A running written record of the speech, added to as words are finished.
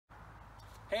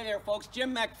Hey there folks,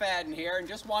 Jim McFadden here, and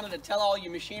just wanted to tell all you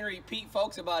Machinery Pete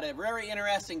folks about a very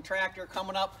interesting tractor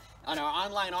coming up on our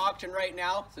online auction right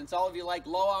now, since all of you like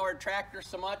low-hour tractors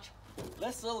so much.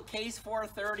 This little Case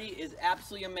 430 is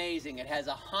absolutely amazing. It has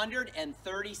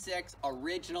 136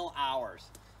 original hours.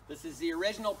 This is the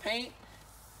original paint.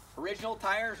 Original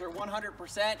tires are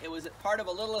 100%. It was part of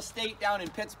a little estate down in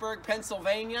Pittsburgh,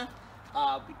 Pennsylvania.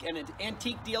 And an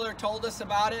antique dealer told us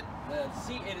about it. The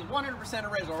seat, it is 100%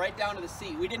 original, right down to the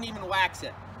seat. We didn't even wax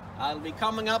it. It'll be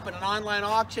coming up in an online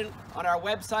auction on our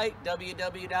website,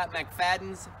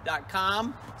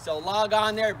 www.mcfaddens.com. So log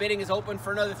on there. Bidding is open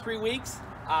for another 3 weeks.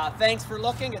 Thanks for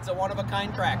looking. It's a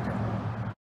one-of-a-kind tractor.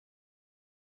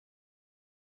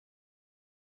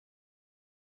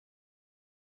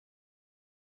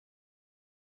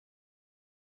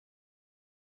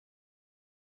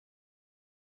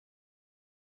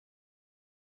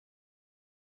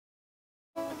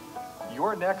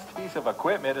 Your next piece of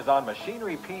equipment is on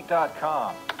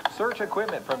MachineryPete.com. Search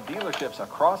equipment from dealerships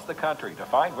across the country to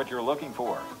find what you're looking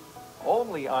for.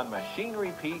 Only on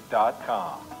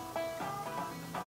MachineryPete.com.